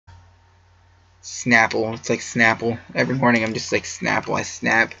Snapple. It's like Snapple. Every morning I'm just like Snapple. I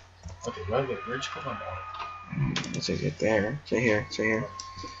snap. Okay, where'd you put my ball? It's right there. It's right here. It's right here.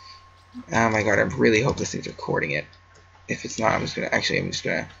 Oh my god, I really hope this thing's recording it. If it's not, I'm just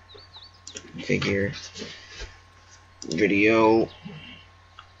gonna figure video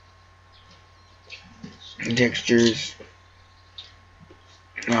textures.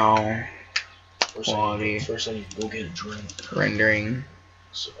 No. Quality. First I need to go get a drink. Rendering.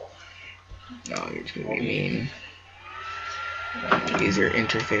 So. No, you're just gonna be mean. User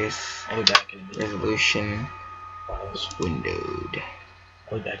interface. I'll be back in a minute. Resolution. Files. Windowed.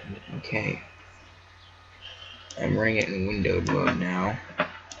 I'll be back in a minute. Okay. I'm running it in windowed mode now.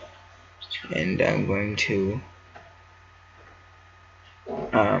 And I'm going to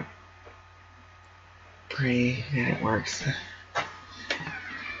pray that it works.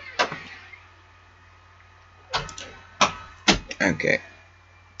 Okay.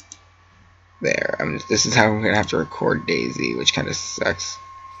 There. This is how I'm gonna have to record dayZ, which kind of sucks.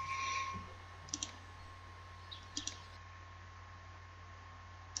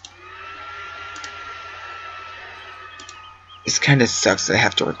 This kind of sucks that I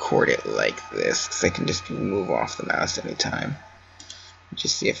have to record it like this, because I can just move off the mouse anytime.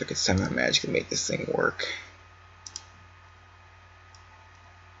 Just see if I could somehow magically make this thing work.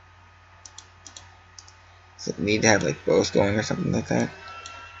 Does it need to have like both going or something like that?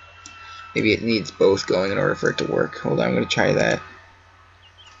 Maybe it needs both going in order for it to work. Hold on, I'm going to try that.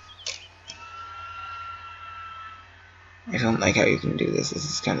 I don't like how you can do this. This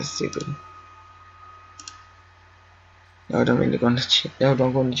is kind of stupid. No, don't go into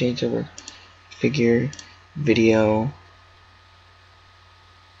don't go into change over. Figure, video.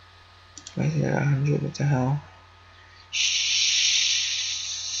 Why is it at 100? What the hell?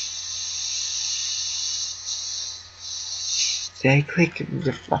 Did I click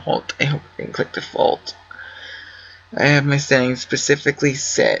default? I hope I didn't click default. I have my settings specifically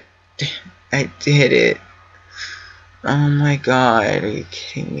set. I did it. Oh my god, are you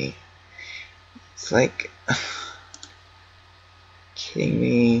kidding me? It's like kidding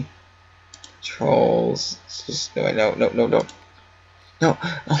me. Trolls. It's just no. No.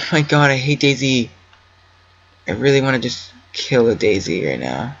 Oh my god, I hate dayZ. I really want to just kill a dayZ right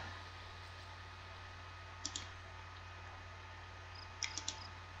now.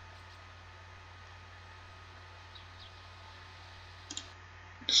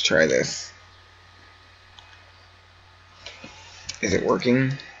 Let's try this. Is it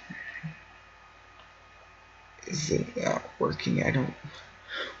working? Is it not working? I don't.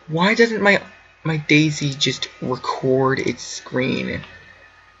 Why doesn't my dayZ just record its screen?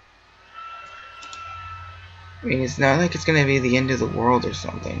 I mean, it's not like it's gonna be the end of the world or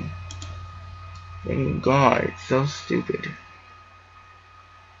something. Oh god, it's so stupid.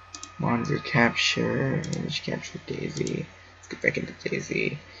 Monitor capture, image capture dayZ. Let's get back into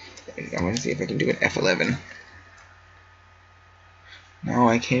dayZ. I want to see if I can do an F11. No,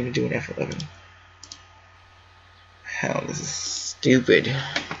 I can't even do an F11. Hell, this is stupid.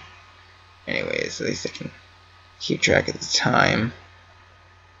 Anyways, at least I can keep track of the time.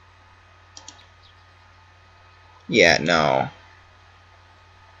 Yeah, no.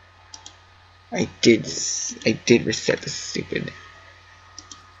 I did reset this stupid.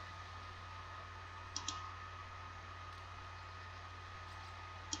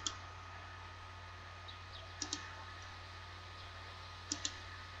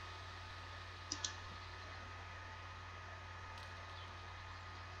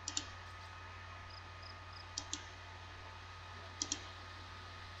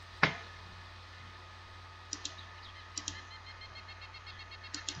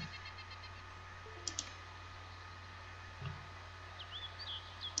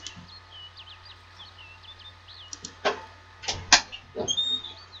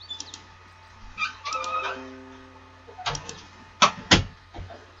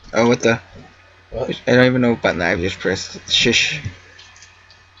 Oh, what the? What? I don't even know what button I just pressed. Shish.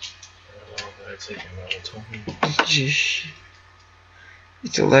 Shish.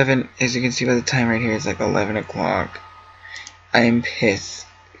 It's 11. As you can see by the time right here, it's like 11 o'clock. I am pissed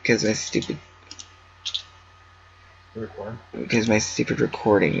because my stupid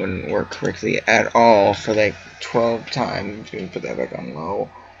recording wouldn't work correctly at all for like 12 times. I'm going to put that back on low.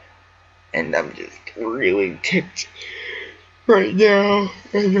 And I'm just really ticked right now,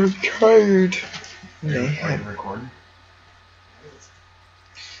 and I'm tired. I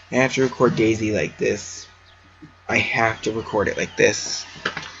have to record dayZ like this. I have to record it like this,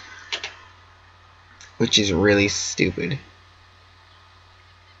 which is really stupid,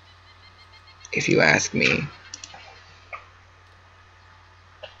 if you ask me.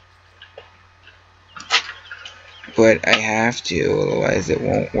 But I have to, otherwise it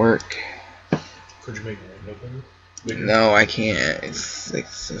won't work. Could you make a window bigger? No, I can't. It's like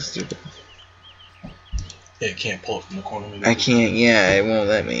so stupid. Yeah, it can't pull it from the corner. I can't, yeah, it won't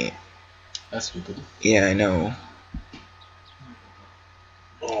let me. That's stupid. Yeah, I know.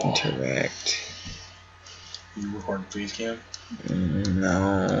 Oh. Interact. You recording freeze cam?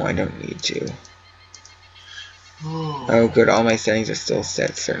 No, I don't need to. Oh, good. All my settings are still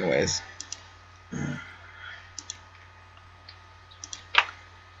set certain ways.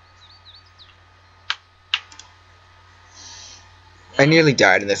 I nearly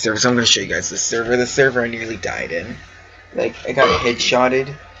died in this server, so I'm going to show you guys the server. The server I nearly died in. Like, I got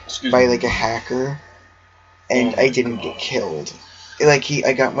headshotted by, like, a hacker, and I didn't get killed. Like,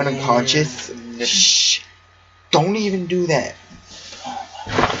 I got one unconscious. Shh! Don't even do that.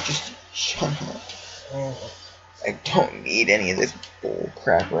 Just shut up. I don't need any of this bull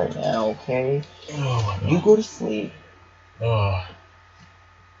crap right now, okay? You go to sleep.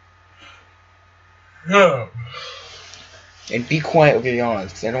 And be quiet with your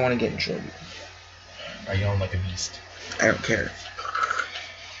yawns, because I don't want to get in trouble. I yawn like a beast. I don't care.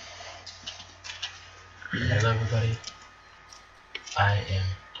 Hello, everybody. I am.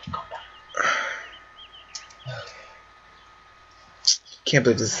 Can't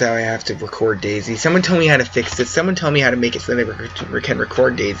believe this is how I have to record dayZ. Someone tell me how to fix this. Someone tell me how to make it so that I can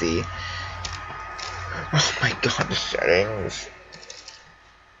record dayZ. Oh my god, the settings.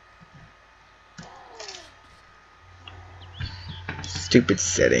 Stupid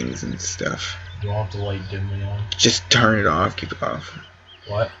settings and stuff. You don't have to light dimly on. Just turn it off. Keep it off.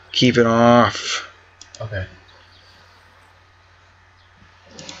 What? Keep it off. Okay.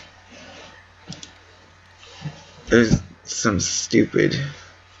 There's some stupid.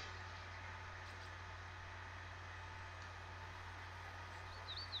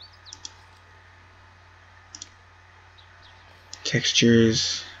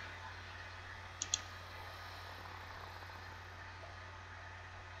 Textures.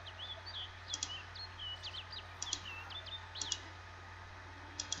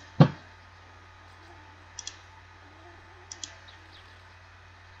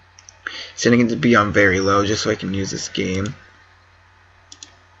 Setting it to be on very low just so I can use this game.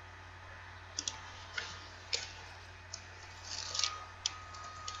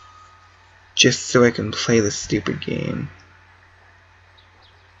 Just so I can play this stupid game.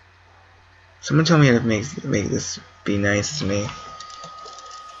 Someone tell me how to make this be nice to me.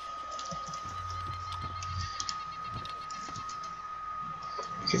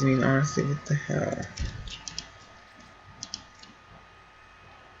 Because I mean, honestly, what the hell?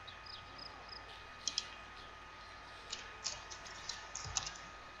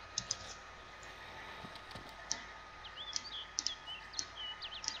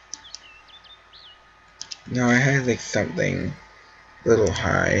 No, I had like something a little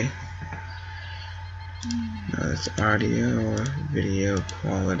high. No, it's audio, video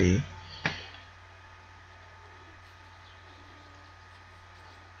quality.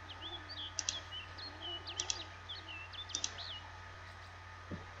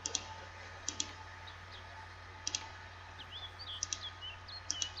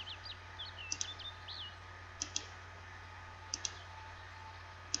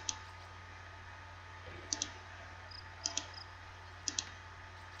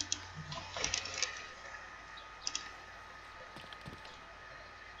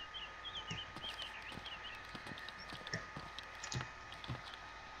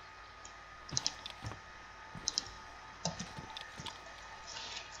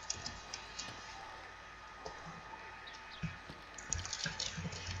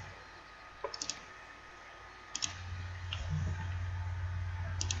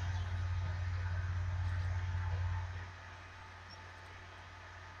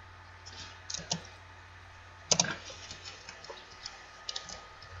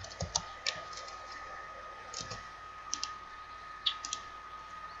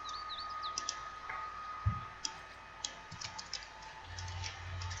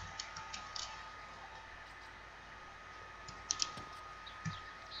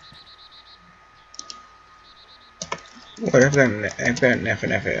 What I've got an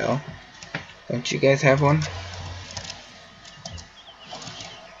FNFL. Don't you guys have one?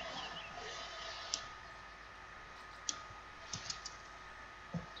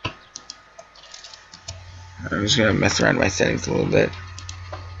 I'm just gonna mess around with my settings a little bit.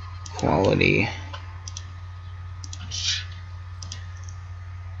 Quality.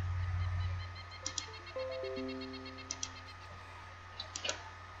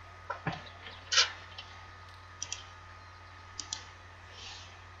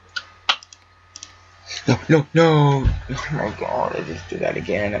 No, no, no! Oh my god, I just did that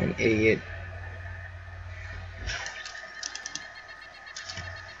again. I'm an idiot.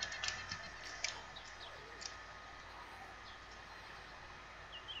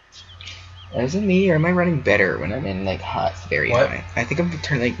 Is it me, or am I running better when I'm in like hot, very What? high? I think I'm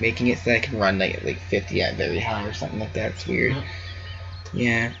making it so that I can run like 50 at very high or something like that. It's weird.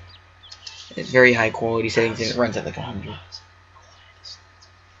 Yeah, it's very high quality settings and it runs at like 100.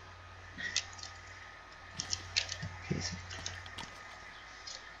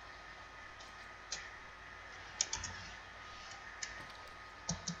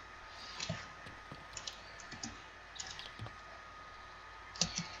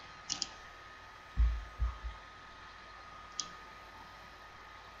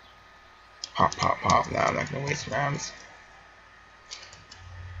 Pop, pop, pop. No, I'm not gonna waste rounds.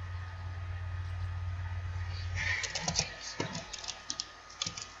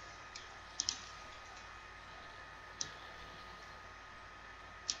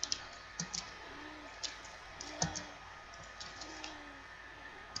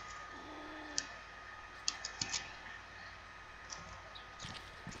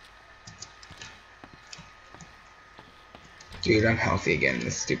 Dude, I'm healthy again.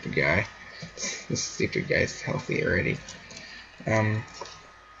 This stupid guy. This stupid guy's healthy already.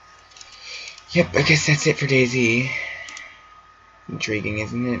 Yep, I guess that's it for dayZ. Intriguing,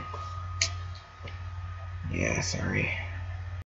 isn't it? Yeah, sorry.